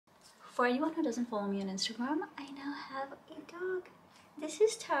For anyone who doesn't follow me on Instagram, I now have a dog. This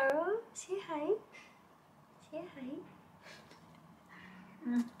is Taro. Say hi. Say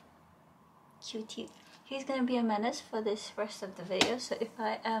hi. Cutie. He's gonna be a menace for this rest of the video, so if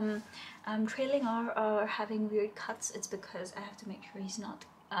I am trailing or having weird cuts, it's because I have to make sure he's not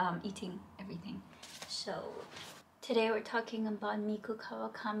eating everything. So today we're talking about Meiko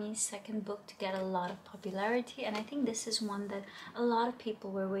Kawakami's second book to get a lot of popularity, and I think this is one that a lot of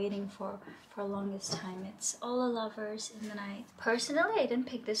people were waiting for the longest time. It's All the Lovers in the Night. Personally, I didn't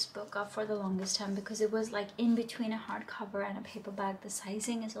pick this book up for the longest time because it was like in between a hardcover and a paperback. The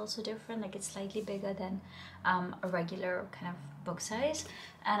sizing is also different, like it's slightly bigger than a regular kind of book size,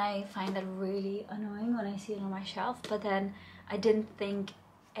 and I find that really annoying when I see it on my shelf. But then I didn't think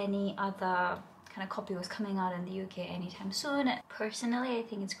any other kind of copy was coming out in the UK anytime soon. Personally, I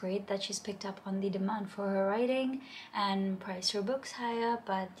think it's great that she's picked up on the demand for her writing and priced her books higher,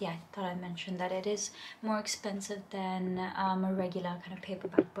 but yeah, I thought I'd mention that it is more expensive than a regular kind of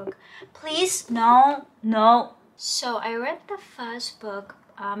paperback book. Please, no. So I read the first book,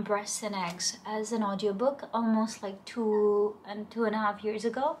 Breasts and Eggs, as an audiobook almost like 2.5 years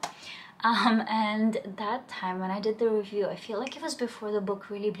ago. And that time when I did the review, I feel like it was before the book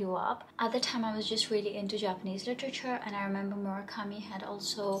really blew up. At the time I was just really into Japanese literature, and I remember Murakami had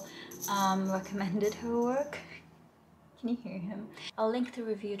also recommended her work. Can you hear him? I'll link the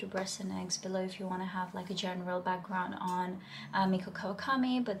review to Breasts and Eggs below if you want to have like a general background on Meiko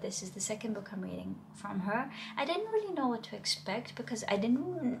Kawakami, but this is the second book I'm reading from her. I didn't really know what to expect because I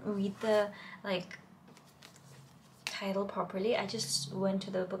didn't read the title properly. I just went to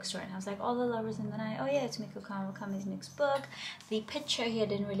the bookstore and I was like, All the Lovers in the Night. Oh yeah, it's Meiko Kawakami's next book. The picture here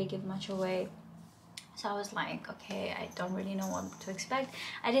didn't really give much away, so I was like, okay, I don't really know what to expect.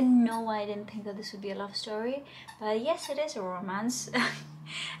 I didn't know why I didn't think that this would be a love story, but yes, it is a romance.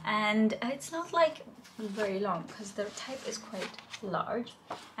 And it's not like very long because the type is quite large,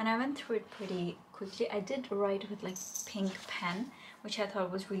 and I went through it pretty quickly. I did write with like pink pen, which I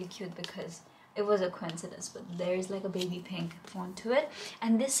thought was really cute because it was a coincidence, but there's like a baby pink font to it,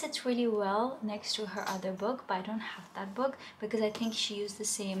 and this sits really well next to her other book, but I don't have that book because I think she used the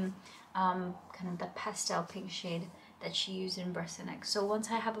same kind of that pastel pink shade that she used in Breasts and Eggs. So once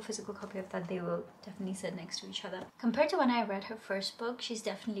I have a physical copy of that, they will definitely sit next to each other. Compared to when I read her first book, she's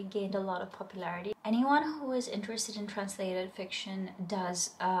definitely gained a lot of popularity. Anyone who is interested in translated fiction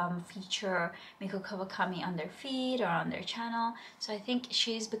does feature Meiko Kawakami on their feed or on their channel, so I think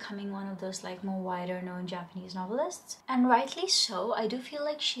she's becoming one of those like more wider known Japanese novelists, and rightly so. I do feel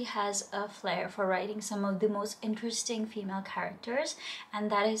like she has a flair for writing some of the most interesting female characters,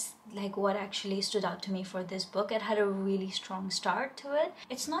 and that is like what actually stood out to me for this book. It had a really strong start to it.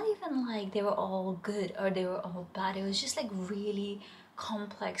 It's not even like they were all good or they were all bad. It was just like really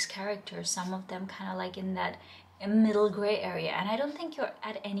complex characters, some of them kind of like in that middle gray area, and I don't think you're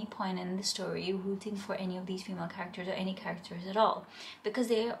at any point in the story rooting for any of these female characters or any characters at all, because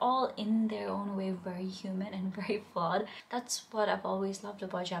they're all in their own way very human and very flawed. That's what I've always loved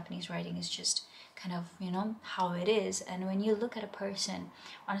about Japanese writing, is just kind of, you know, how it is. And when you look at a person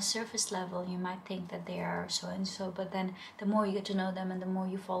on a surface level, you might think that they are so and so, but then the more you get to know them and the more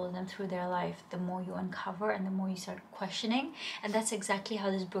you follow them through their life, the more you uncover and the more you start questioning. And that's exactly how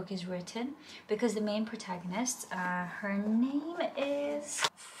this book is written, because the main protagonist, her name is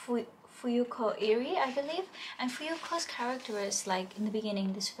Fuyuko Eri, I believe, and Fuyuko's character is like in the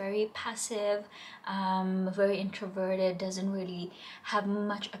beginning this very passive, very introverted, doesn't really have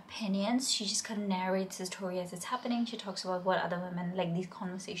much opinions. She just kind of narrates the story as it's happening. She talks about what other women, like these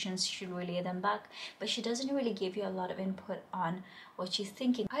conversations, should relay them back, but she doesn't really give you a lot of input on what she's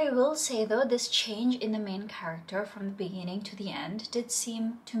thinking. I will say though, this change in the main character from the beginning to the end did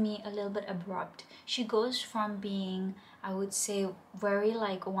seem to me a little bit abrupt. She goes from being, I would say, very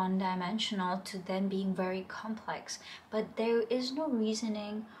like one-dimensional to then being very complex, but there is no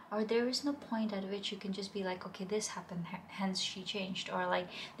reasoning or there is no point at which you can just be like, okay, this happened, hence she changed, or like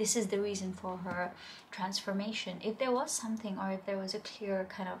this is the reason for her transformation. If there was something, or if there was a clear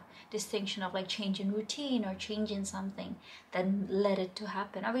kind of distinction of like change in routine or change in something that led it to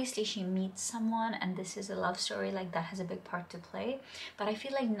happen. Obviously she meets someone and this is a love story, like that has a big part to play, but I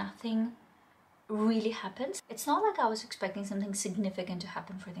feel like nothing really happens. It's not like I was expecting something significant to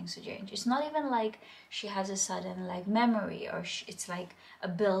happen for things to change. It's not even like she has a sudden like memory, or it's like a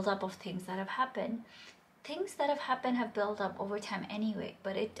build-up of things that have happened. Things that have happened have built up over time anyway,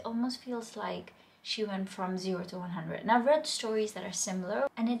 but it almost feels like she went from 0 to 100. And I've read stories that are similar,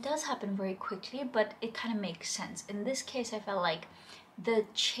 and it does happen very quickly, but it kind of makes sense. In this case, I felt like the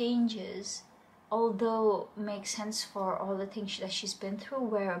changes, although make sense for all the things that she's been through,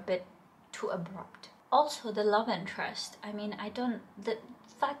 were a bit too abrupt. Also, the love interest. I mean, the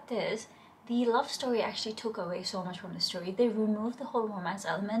fact is, the love story actually took away so much from the story. If they removed the whole romance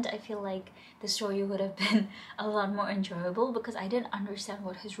element, I feel like the story would have been a lot more enjoyable, because I didn't understand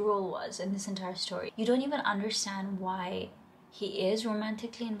what his role was in this entire story. You don't even understand why he is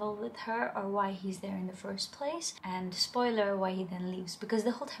romantically involved with her, or why he's there in the first place, and spoiler, why he then leaves, because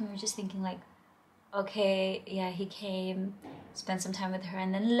the whole time you're just thinking like, okay, yeah, he came, spent some time with her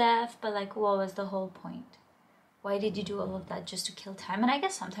and then left, but like, what was the whole point? Why did you do all of that just to kill time? And I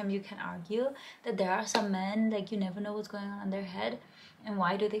guess sometimes you can argue that there are some men, like, you never know what's going on in their head, and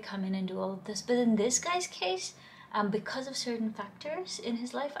why do they come in and do all of this? But in this guy's case, because of certain factors in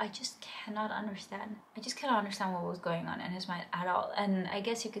his life, I just cannot understand. I just cannot understand what was going on in his mind at all. And I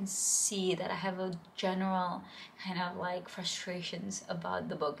guess you can see that I have a general kind of like frustrations about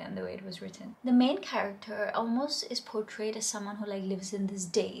the book and the way it was written. The main character almost is portrayed as someone who like lives in these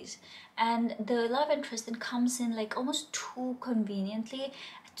days, and the love interest then comes in like almost too conveniently,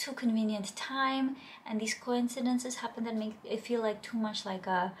 at too convenient time, and these coincidences happen that make it feel like too much like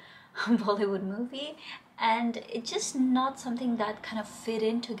a Bollywood movie, and it's just not something that kind of fit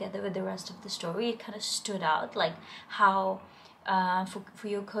in together with the rest of the story. It kind of stood out, like how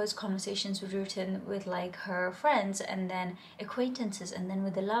Fuyuko's conversations were written with like her friends and then acquaintances, and then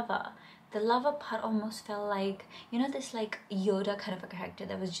with the lover. The lover part almost felt like, you know, this like Yoda kind of a character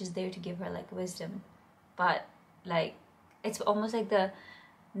that was just there to give her like wisdom, but like it's almost like the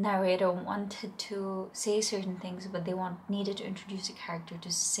narrator wanted to say certain things, but they needed to introduce a character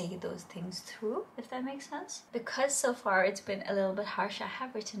to say those things through, if that makes sense. Because so far it's been a little bit harsh, I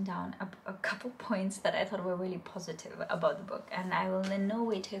have written down a couple points that I thought were really positive about the book, and I will in no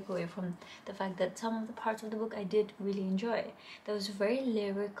way take away from the fact that some of the parts of the book I did really enjoy. There was very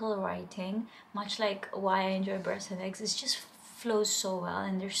lyrical writing, much like why I enjoy Breasts and Eggs. It's just flows so well,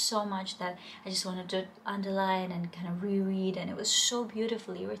 and there's so much that I just wanted to underline and kind of reread, and it was so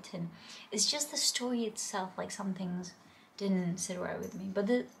beautifully written. It's just the story itself, like some things didn't sit right with me, but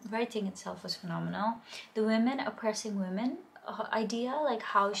the writing itself was phenomenal. The women oppressing women idea, like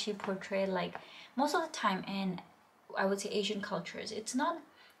how she portrayed, like most of the time in, I would say, Asian cultures, it's not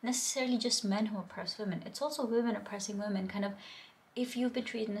necessarily just men who oppress women, it's also women oppressing women. Kind of, if you've been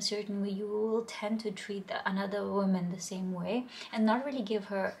treated in a certain way, you will tend to treat another woman the same way and not really give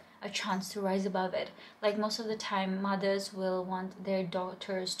her a chance to rise above it. Like most of the time, mothers will want their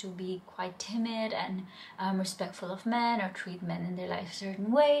daughters to be quite timid and respectful of men, or treat men in their life a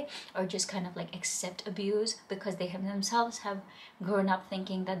certain way, or just kind of like accept abuse because they themselves have grown up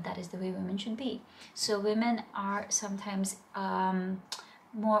thinking that that is the way women should be. So women are sometimes become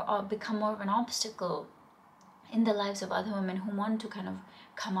more of an obstacle in the lives of other women who want to kind of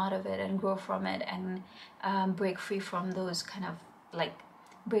come out of it and grow from it, and break free from those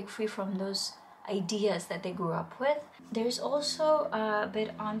ideas that they grew up with. There's also a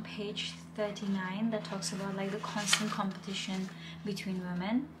bit on page 39 that talks about like the constant competition between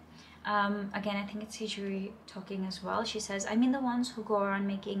women. Again, I think it's Hijiri talking as well. She says, I mean the ones who go around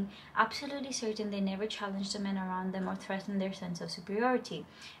making absolutely certain they never challenge the men around them or threaten their sense of superiority.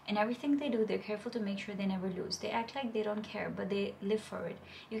 In everything they do, they're careful to make sure they never lose. They act like they don't care, but they live for it.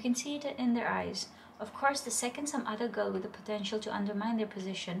 You can see it in their eyes. Of course, the second some other girl with the potential to undermine their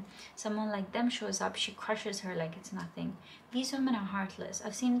position, someone like them, shows up, she crushes her like it's nothing. These women are heartless.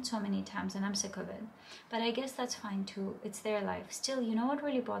 I've seen it so many times and I'm sick of it. But I guess that's fine too. It's their life. Still, you know what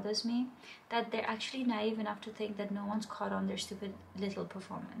really bothers me? That they're actually naive enough to think that no one's caught on their stupid little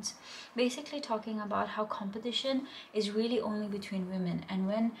performance. Basically talking about how competition is really only between women, and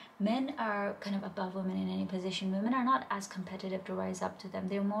when men are kind of above women in any position, women are not as competitive to rise up to them.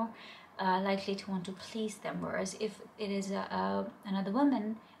 They're more likely to want to please them, whereas if it is another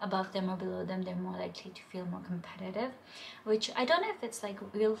woman above them or below them, they're more likely to feel more competitive, which I don't know if it's like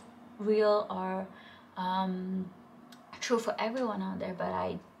real or true for everyone out there, but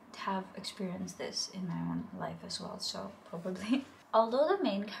I have experienced this in my own life as well, so probably. Although the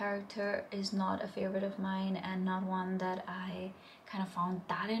main character is not a favorite of mine and not one that I kind of found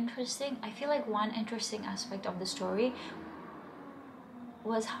that interesting, I feel like one interesting aspect of the story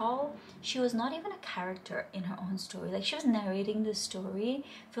was how she was not even a character in her own story. Like, she was narrating the story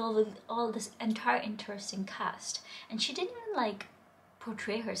filled with all this entire interesting cast, and she didn't even like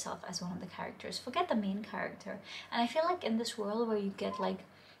portray herself as one of the characters. Forget the main character. And I feel like in this world where you get like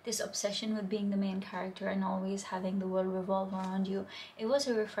this obsession with being the main character and always having the world revolve around you, it was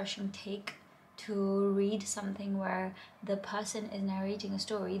a refreshing take to read something where the person is narrating a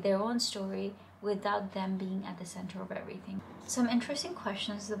story, their own story, without them being at the center of everything. Some interesting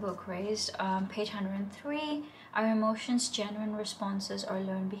questions the book raised. Page 103, are emotions genuine responses or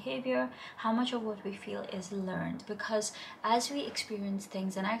learned behavior? How much of what we feel is learned? Because as we experience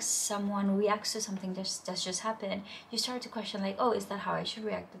things and as someone reacts to something that's just happened, you start to question like, oh, is that how I should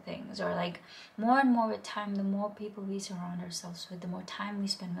react to things? Or like more and more with time, the more people we surround ourselves with, the more time we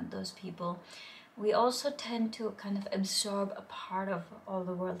spend with those people, we also tend to kind of absorb a part of all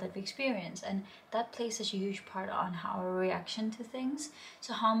the world that we experience, and that plays such a huge part on our reaction to things.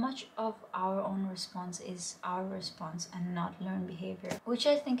 So how much of our own response is our response and not learned behavior, which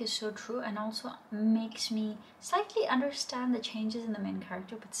I think is so true, and also makes me slightly understand the changes in the main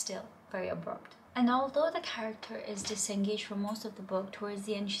character, but still very abrupt. And although the character is disengaged for most of the book, towards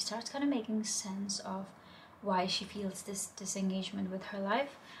the end she starts kind of making sense of why she feels this disengagement with her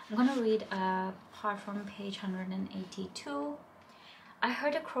life. I'm gonna read a part from page 182. I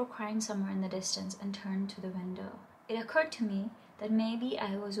heard a crow crying somewhere in the distance and turned to the window. It occurred to me that maybe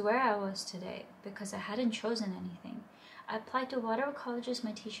I was where I was today because I hadn't chosen anything. I applied to whatever colleges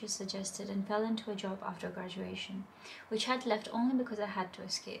my teachers suggested and fell into a job after graduation, which I had left only because I had to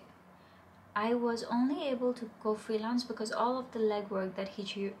escape. I was only able to go freelance because all of the legwork that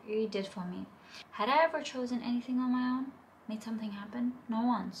he did for me. Had I ever chosen anything on my own? Made something happen? Not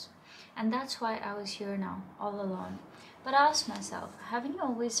once. And that's why I was here now, all alone. But I asked myself, haven't you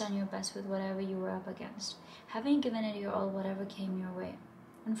always done your best with whatever you were up against? Haven't you given it your all, whatever came your way?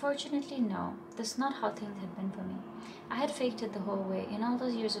 Unfortunately, no. That's not how things had been for me. I had faked it the whole way. In all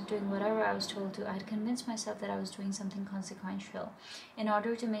those years of doing whatever I was told to, I had convinced myself that I was doing something consequential in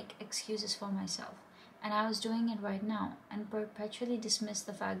order to make excuses for myself. And I was doing it right now, and perpetually dismissed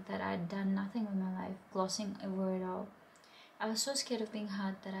the fact that I had done nothing with my life, glossing over it all. I was so scared of being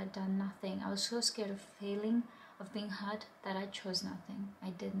hurt that I'd done nothing. I was so scared of failing, of being hurt, that I chose nothing. I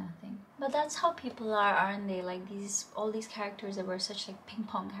did nothing. But that's how people are, aren't they? Like all these characters that were such like ping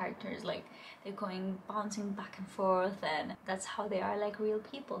pong characters, like they're going bouncing back and forth, and that's how they are like real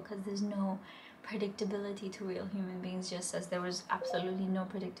people, because there's no predictability to real human beings, just as there was absolutely no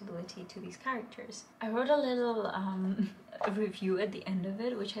predictability to these characters. I wrote a little review at the end of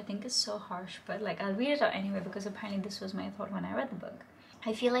it, which I think is so harsh, but like I'll read it out anyway because apparently this was my thought when I read the book.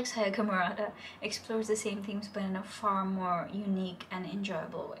 I feel like Sayaka Murata explores the same themes but in a far more unique and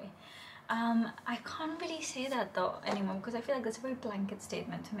enjoyable way. I can't really say that though anymore because I feel like that's a very blanket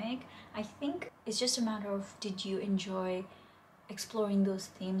statement to make. I think it's just a matter of, did you enjoy exploring those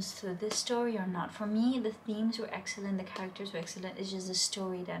themes through this story or not? For me, the themes were excellent, the characters were excellent, it's just the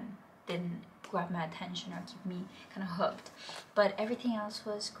story that didn't grab my attention or keep me kind of hooked. But everything else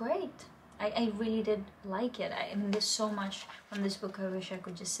was great. I really did like it. I mean, there's so much from this book I wish I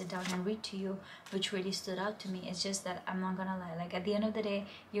could just sit down and read to you, which really stood out to me. It's just that I'm not gonna lie, like at the end of the day,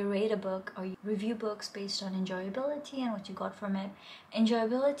 you rate a book or you review books based on enjoyability and what you got from it.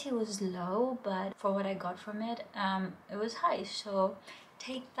 Enjoyability was low, but for what I got from it, it was high. So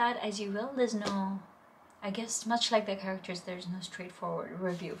take that as you will. There's no, I guess, much like the characters, there's no straightforward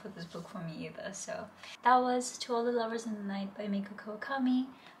review for this book for me either. So that was To All the Lovers in the Night by Meiko Kawakami.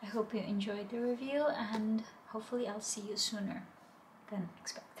 I hope you enjoyed the review, and hopefully I'll see you sooner than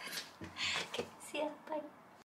expected. Okay, see ya, bye.